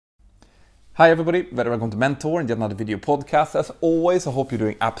Hi everybody, very welcome to Mentor and yet another video podcast. As always, I hope you're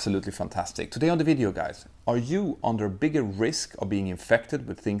doing absolutely fantastic. Today on the video, guys, are you under a bigger risk of being infected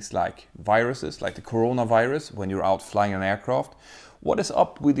with things like viruses, like the coronavirus, when you're out flying an aircraft? What is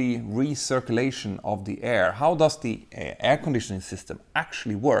up with the recirculation of the air? How does the air conditioning system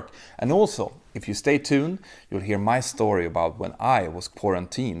actually work? And also, if you stay tuned, you'll hear my story about when I was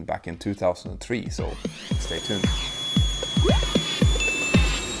quarantined back in 2003. So stay tuned.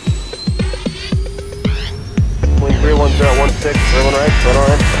 Wing 31016, everyone right, front on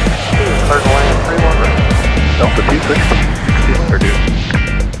right. Start land 31 right. Delta 260, or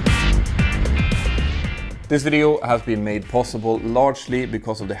This video has been made possible largely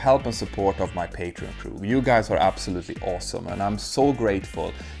because of the help and support of my Patreon crew. You guys are absolutely awesome, and I'm so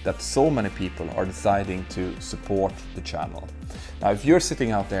grateful that so many people are deciding to support the channel. Now, if you're sitting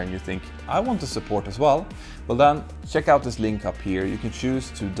out there and you think, I want to support as well, well then check out this link up here. You can choose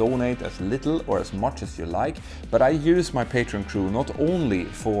to donate as little or as much as you like, but I use my Patreon crew not only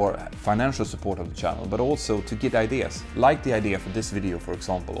for financial support of the channel, but also to get ideas, like the idea for this video, for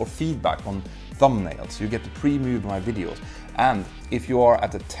example, or feedback on thumbnails. You get to preview my videos. And if you are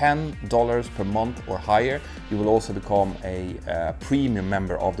at the $10 per month or higher, you will also become a premium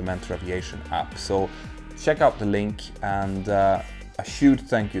member of the Mentour Aviation app. So check out the link, and a huge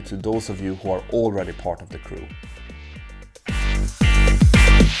thank you to those of you who are already part of the crew.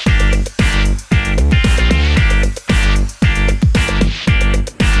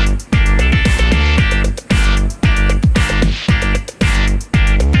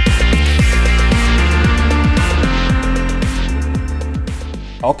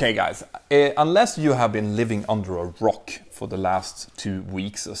 Okay guys, unless you have been living under a rock for the last 2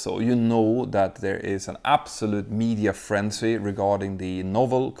 weeks or so, you know that there is an absolute media frenzy regarding the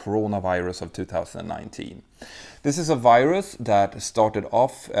novel coronavirus of 2019. This is a virus that started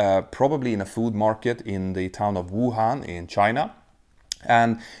off probably in a food market in the town of Wuhan in China.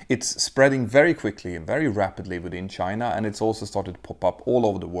 And it's spreading very quickly and very rapidly within China, and it's also started to pop up all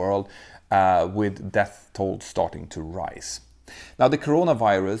over the world with death tolls starting to rise. Now, the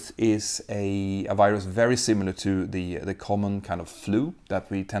coronavirus is a virus very similar to the common kind of flu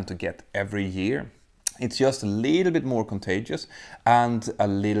that we tend to get every year. It's just a little bit more contagious and a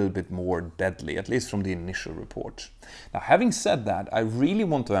little bit more deadly, at least from the initial report. Now, having said that, I really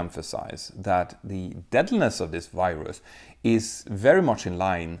want to emphasize that the deadliness of this virus is very much in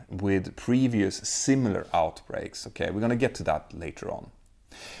line with previous similar outbreaks. Okay, we're going to get to that later on.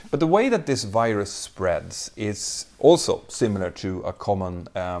 But the way that this virus spreads is also similar to a common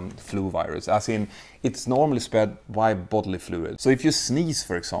flu virus, as in it's normally spread by bodily fluid. So if you sneeze,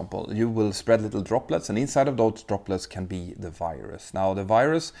 for example, you will spread little droplets, and inside of those droplets can be the virus. Now, the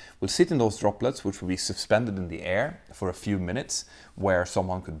virus will sit in those droplets, which will be suspended in the air for a few minutes, where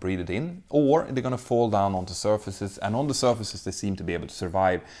someone could breathe it in, or they're going to fall down onto surfaces, and on the surfaces they seem to be able to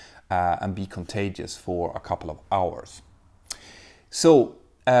survive and be contagious for a couple of hours. So,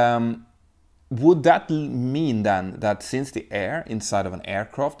 would that mean then that since the air inside of an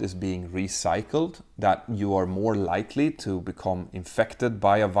aircraft is being recycled, that you are more likely to become infected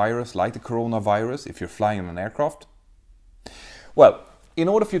by a virus like the coronavirus if you're flying in an aircraft? Well, in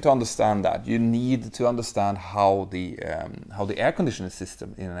order for you to understand that, you need to understand how the air conditioning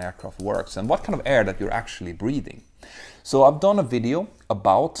system in an aircraft works and what kind of air that you're actually breathing. So I've done a video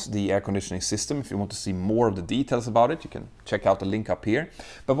about the air conditioning system. If you want to see more of the details about it, you can check out the link up here.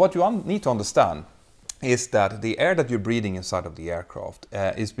 But what you need to understand is that the air that you're breathing inside of the aircraft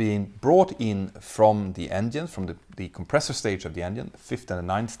is being brought in from the engine, from the compressor stage of the engine, the 5th and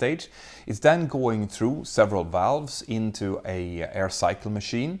the 9th stage. It's then going through several valves into a air cycle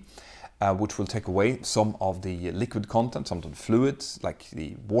machine, which will take away some of the liquid content, some of the fluids, like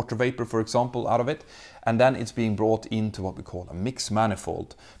the water vapor, for example, out of it. And then it's being brought into what we call a mix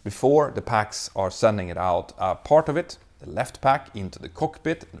manifold before the packs are sending it out. Part of it, the left pack, into the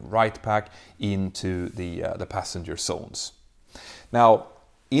cockpit, and the right pack into the passenger zones. Now,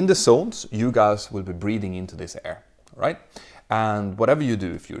 in the zones, you guys will be breathing into this air, right? And whatever you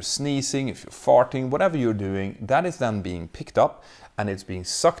do, if you're sneezing, if you're farting, whatever you're doing, that is then being picked up, and it's being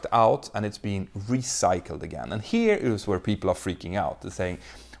sucked out, and it's being recycled again. And here is where people are freaking out. They're saying,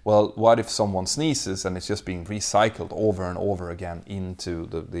 well, what if someone sneezes and it's just being recycled over and over again into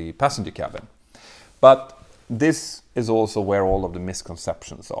the passenger cabin? But this is also where all of the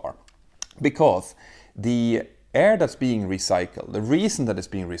misconceptions are. Because the air that's being recycled, the reason that it's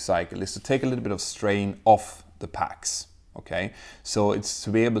being recycled is to take a little bit of strain off the packs. Okay, so it's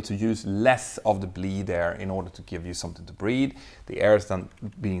to be able to use less of the bleed air in order to give you something to breathe. The air is then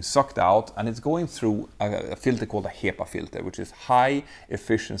being sucked out, and it's going through a filter called a HEPA filter, which is high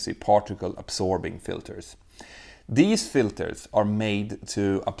efficiency particle absorbing filters. These filters are made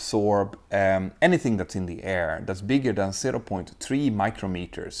to absorb anything that's in the air that's bigger than 0.3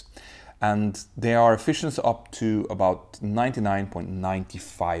 micrometers, and they are efficient up to about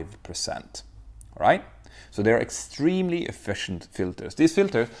 99.95%. All right? So they're extremely efficient filters. These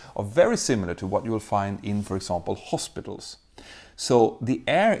filters are very similar to what you will find in, for example, hospitals. So the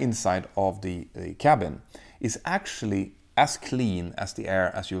air inside of the cabin is actually as clean as the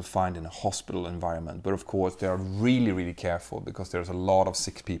air as you'll find in a hospital environment. But of course, they are really, really careful because there's a lot of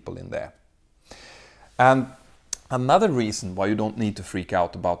sick people in there. And another reason why you don't need to freak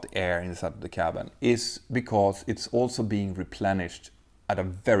out about the air inside of the cabin is because it's also being replenished at a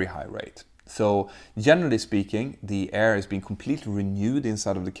very high rate. So generally speaking, the air is being completely renewed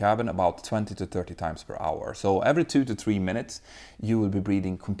inside of the cabin about 20 to 30 times per hour. So every 2 to 3 minutes, you will be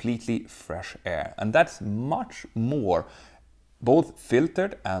breathing completely fresh air. And that's much more both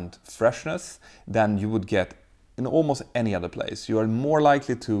filtered and freshness than you would get in almost any other place. You are more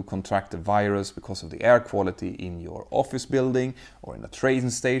likely to contract the virus because of the air quality in your office building or in a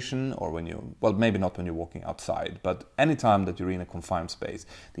train station, or when you, well, maybe not when you're walking outside, but anytime that you're in a confined space.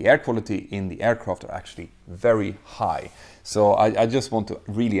 The air quality in the aircraft are actually very high. So I just want to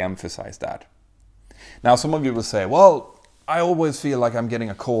really emphasize that. Now, some of you will say, well, I always feel like I'm getting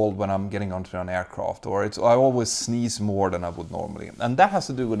a cold when I'm getting onto an aircraft, or I always sneeze more than I would normally. And that has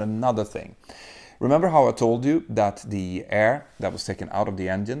to do with another thing. Remember how I told you that the air that was taken out of the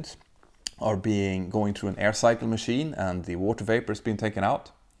engines are going through an air cycle machine and the water vapor is being taken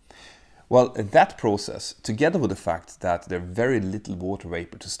out? Well, that process, together with the fact that there's very little water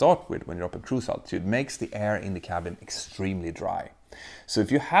vapor to start with when you're up at cruise altitude, makes the air in the cabin extremely dry. So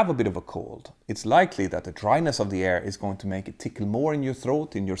if you have a bit of a cold, it's likely that the dryness of the air is going to make it tickle more in your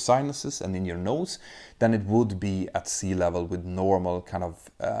throat, in your sinuses and in your nose than it would be at sea level with normal kind of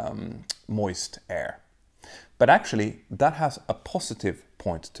moist air. But actually that has a positive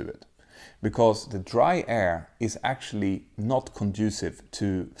point to it, because the dry air is actually not conducive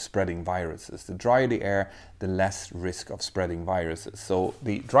to spreading viruses. The drier the air, the less risk of spreading viruses. So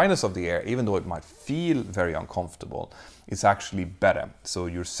the dryness of the air, even though it might feel very uncomfortable, is actually better, so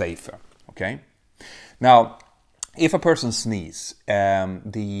you're safer, okay? Now, if a person sneezes,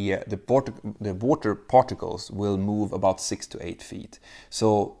 the water particles will move about 6 to 8 feet.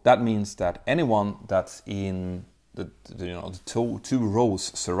 So that means that anyone that's in the two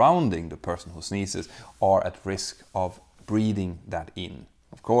rows surrounding the person who sneezes are at risk of breathing that in.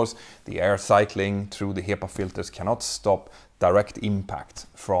 Of course, the air cycling through the HEPA filters cannot stop direct impact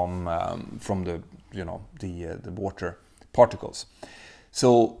from the water particles.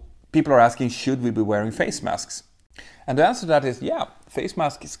 So people are asking, should we be wearing face masks? And the answer to that is, yeah, face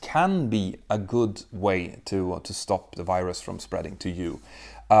masks can be a good way to stop the virus from spreading to you.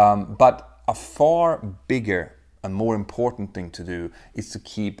 But a far bigger and more important thing to do is to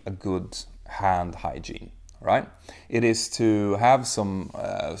keep a good hand hygiene, right? It is to have some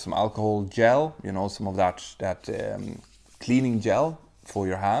alcohol gel, some of that cleaning gel for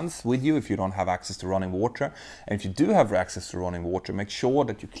your hands with you if you don't have access to running water. And if you do have access to running water, make sure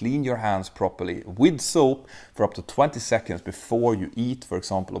that you clean your hands properly with soap for up to 20 seconds before you eat, for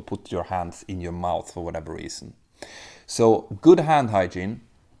example, or put your hands in your mouth for whatever reason. So good hand hygiene.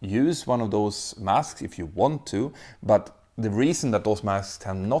 Use one of those masks if you want to, but the reason that those masks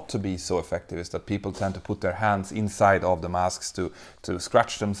tend not to be so effective is that people tend to put their hands inside of the masks to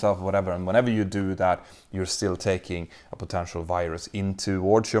scratch themselves or whatever, and whenever you do that, you're still taking a potential virus in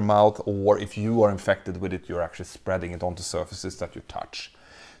towards your mouth, or if you are infected with it, you're actually spreading it onto surfaces that you touch.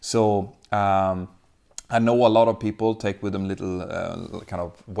 So I know a lot of people take with them little kind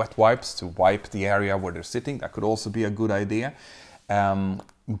of wet wipes to wipe the area where they're sitting. That could also be a good idea.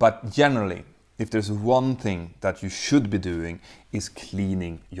 But generally, if there's one thing that you should be doing, is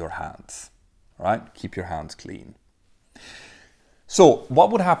cleaning your hands, right? Keep your hands clean. So what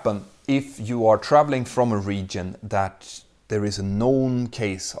would happen if you are traveling from a region that there is a known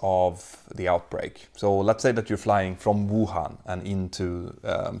case of the outbreak? So let's say that you're flying from Wuhan and into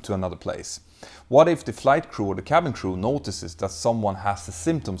to another place. What if the flight crew or the cabin crew notices that someone has the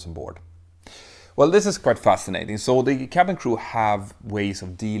symptoms on board? Well, this is quite fascinating. So the cabin crew have ways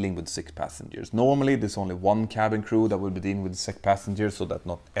of dealing with sick passengers. Normally, there's only one cabin crew that will be dealing with sick passengers, so that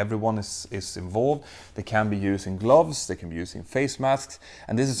not everyone is involved. They can be using gloves, they can be using face masks,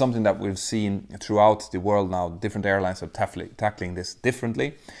 and this is something that we've seen throughout the world now. Different airlines are tackling this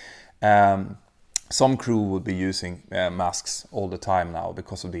differently. some crew will be using masks all the time now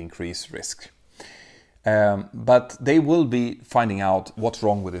because of the increased risk. But they will be finding out what's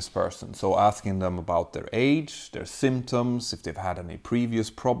wrong with this person. So asking them about their age, their symptoms, if they've had any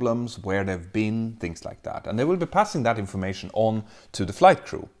previous problems, where they've been, things like that. And they will be passing that information on to the flight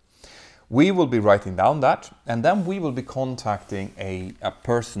crew. We will be writing down that, and then we will be contacting a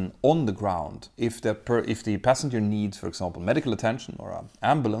person on the ground. If the passenger needs, for example, medical attention or an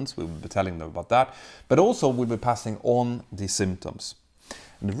ambulance, we will be telling them about that. But also we'll be passing on the symptoms.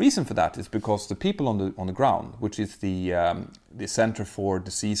 And the reason for that is because the people on the ground, which is the Center for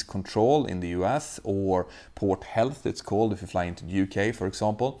Disease Control in the US, or Port Health it's called if you fly into the UK, for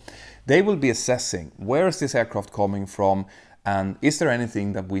example, they will be assessing where is this aircraft coming from and is there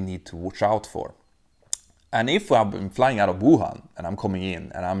anything that we need to watch out for. And if I've been flying out of Wuhan and I'm coming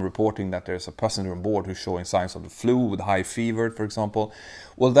in and I'm reporting that there's a passenger on board who's showing signs of the flu with high fever, for example,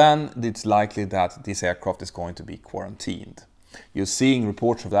 well then it's likely that this aircraft is going to be quarantined. You're seeing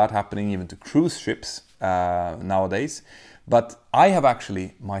reports of that happening even to cruise ships nowadays. But I have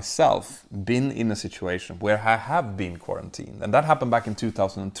actually myself been in a situation where I have been quarantined. And that happened back in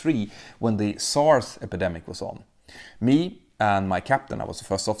 2003 when the SARS epidemic was on. Me and my captain, I was the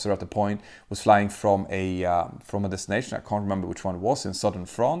first officer at the point, was flying from a destination, I can't remember which one it was, in southern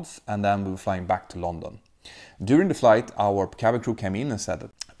France, and then we were flying back to London. During the flight, our cabin crew came in and said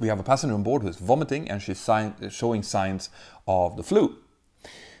that we have a passenger on board who is vomiting and she's showing signs of the flu.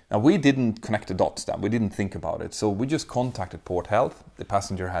 Now, we didn't connect the dots then, we didn't think about it, so we just contacted Port Health. The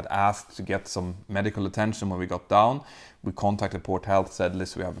passenger had asked to get some medical attention when we got down. We contacted Port Health, said,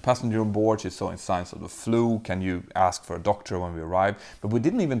 listen, we have a passenger on board, she's showing signs of the flu, can you ask for a doctor when we arrive? But we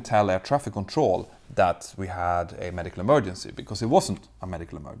didn't even tell air traffic control that we had a medical emergency, because it wasn't a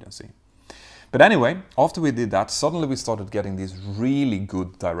medical emergency. But anyway, after we did that, suddenly we started getting these really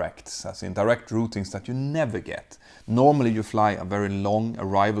good directs, as in direct routings that you never get. Normally you fly a very long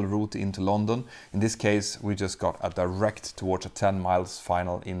arrival route into London. In this case, we just got a direct towards a 10 miles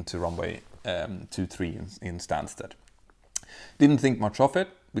final into runway 23 in Stansted. Didn't think much of it.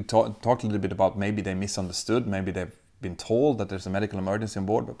 We talked a little bit about maybe they misunderstood, maybe they've been told that there's a medical emergency on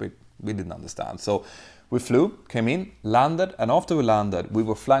board, but we didn't understand. So we flew, came in, landed, and after we landed, we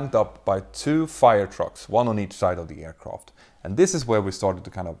were flanked up by 2 fire trucks, one on each side of the aircraft. And this is where we started to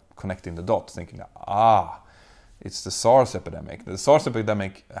kind of connecting the dots, thinking, it's the SARS epidemic. The SARS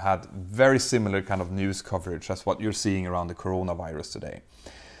epidemic had very similar kind of news coverage as what you're seeing around the coronavirus today.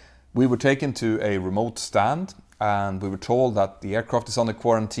 We were taken to a remote stand and we were told that the aircraft is under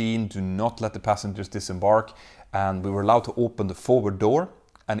quarantine, do not let the passengers disembark, and we were allowed to open the forward door,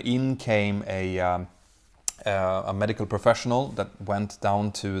 and in came a medical professional that went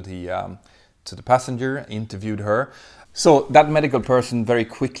down to the passenger, interviewed her. So that medical person very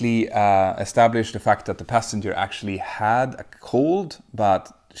quickly established the fact that the passenger actually had a cold,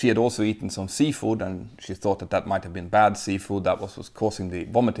 but she had also eaten some seafood and she thought that that might have been bad seafood that was causing the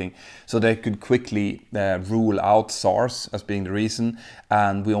vomiting. So they could quickly rule out SARS as being the reason,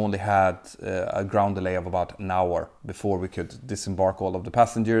 and we only had a ground delay of about an hour before we could disembark all of the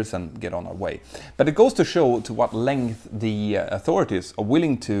passengers and get on our way. But it goes to show to what length the authorities are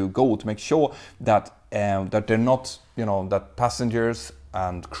willing to go to make sure that that they're not, that passengers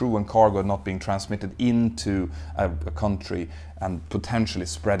and crew and cargo are not being transmitted into a country and potentially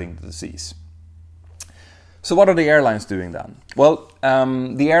spreading the disease. So what are the airlines doing then? Well,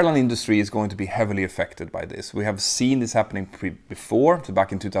 the airline industry is going to be heavily affected by this. We have seen this happening before, so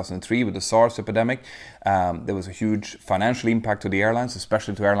back in 2003 with the SARS epidemic. There was a huge financial impact to the airlines,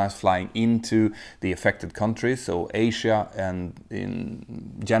 especially to airlines flying into the affected countries, so Asia and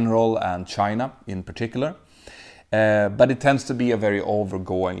in general and China in particular. But it tends to be a very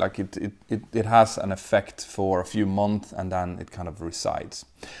overgoing, like it has an effect for a few months and then it kind of resides.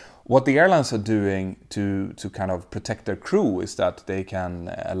 What the airlines are doing to kind of protect their crew is that they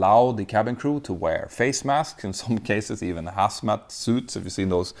can allow the cabin crew to wear face masks, in some cases even hazmat suits, if you've seen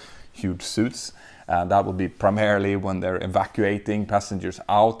those huge suits. That will be primarily when they're evacuating passengers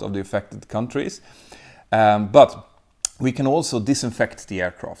out of the affected countries. But we can also disinfect the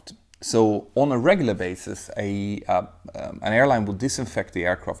aircraft. So on a regular basis, an airline will disinfect the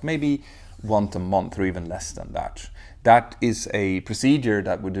aircraft maybe once a month or even less than that. That is a procedure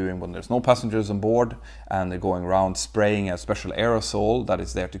that we're doing when there's no passengers on board and they're going around spraying a special aerosol that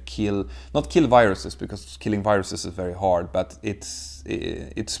is there to not kill viruses, because killing viruses is very hard, but it's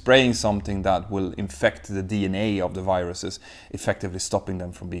spraying something that will infect the DNA of the viruses, effectively stopping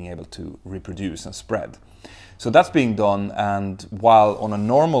them from being able to reproduce and spread. So that's being done, and while on a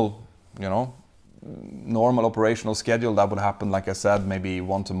normal normal operational schedule, that would happen, like I said, maybe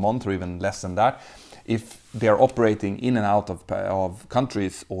once a month or even less than that. If they are operating in and out of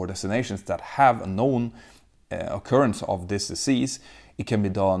countries or destinations that have a known occurrence of this disease, it can be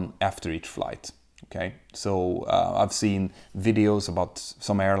done after each flight. Okay, so I've seen videos about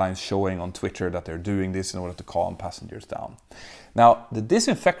some airlines showing on Twitter that they're doing this in order to calm passengers down. Now, the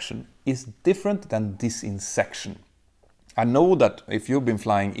disinfection is different than disinsection. I know that if you've been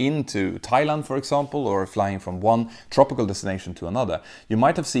flying into Thailand, for example, or flying from one tropical destination to another, you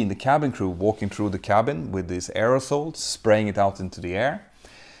might have seen the cabin crew walking through the cabin with these aerosols, spraying it out into the air.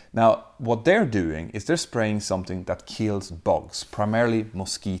 Now, what they're doing is they're spraying something that kills bugs, primarily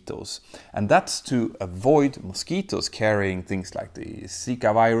mosquitoes. And that's to avoid mosquitoes carrying things like the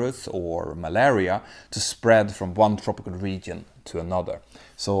Zika virus or malaria to spread from one tropical region to another.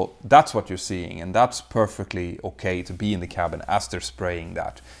 So that's what you're seeing, and that's perfectly okay to be in the cabin as they're spraying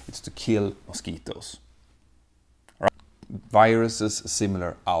that. It's to kill mosquitoes. Viruses,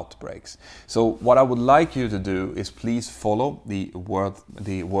 similar outbreaks. So what I would like you to do is please follow the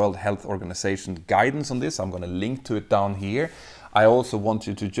World Health Organization guidance on this. I'm going to link to it down here. I also want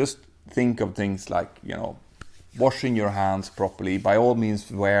you to just think of things like, you know, washing your hands properly. By all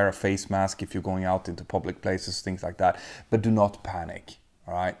means, wear a face mask if you're going out into public places, things like that, but do not panic.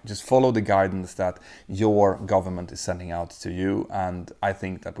 All right, just follow the guidance that your government is sending out to you, and I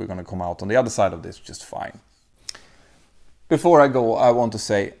think that we're going to come out on the other side of this just fine. Before I go, I want to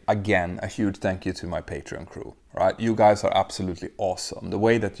say again a huge thank you to my Patreon crew. Right? You guys are absolutely awesome. The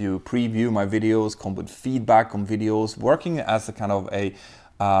way that you preview my videos, come with feedback on videos, working as a kind of a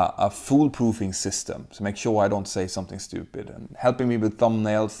foolproofing system to make sure I don't say something stupid, and helping me with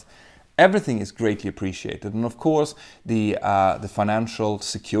thumbnails. Everything is greatly appreciated, and of course the financial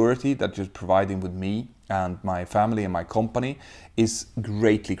security that you're providing with me and my family and my company is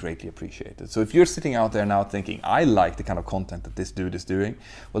greatly appreciated. So if you're sitting out there now thinking, I like the kind of content that this dude is doing,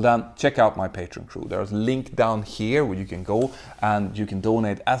 well then check out my Patreon crew. There's a link down here where you can go and you can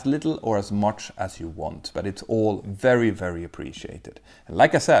donate as little or as much as you want, but it's all very appreciated. And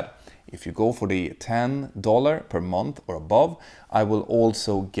like I said, if you go for the $10 per month or above, I will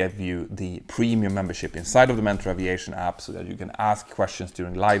also give you the premium membership inside of the Mentour Aviation app so that you can ask questions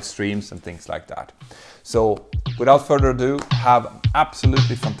during live streams and things like that. So without further ado, have an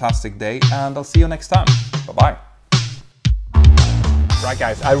absolutely fantastic day, and I'll see you next time. Bye-bye. Right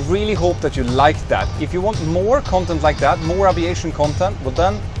guys, I really hope that you liked that. If you want more content like that, more aviation content, well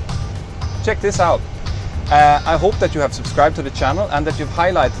then check this out. I hope that you have subscribed to the channel and that you've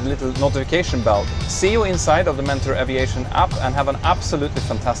highlighted the little notification bell. See you inside of the Mentour Aviation app, and have an absolutely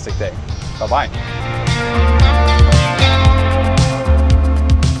fantastic day. Bye-bye.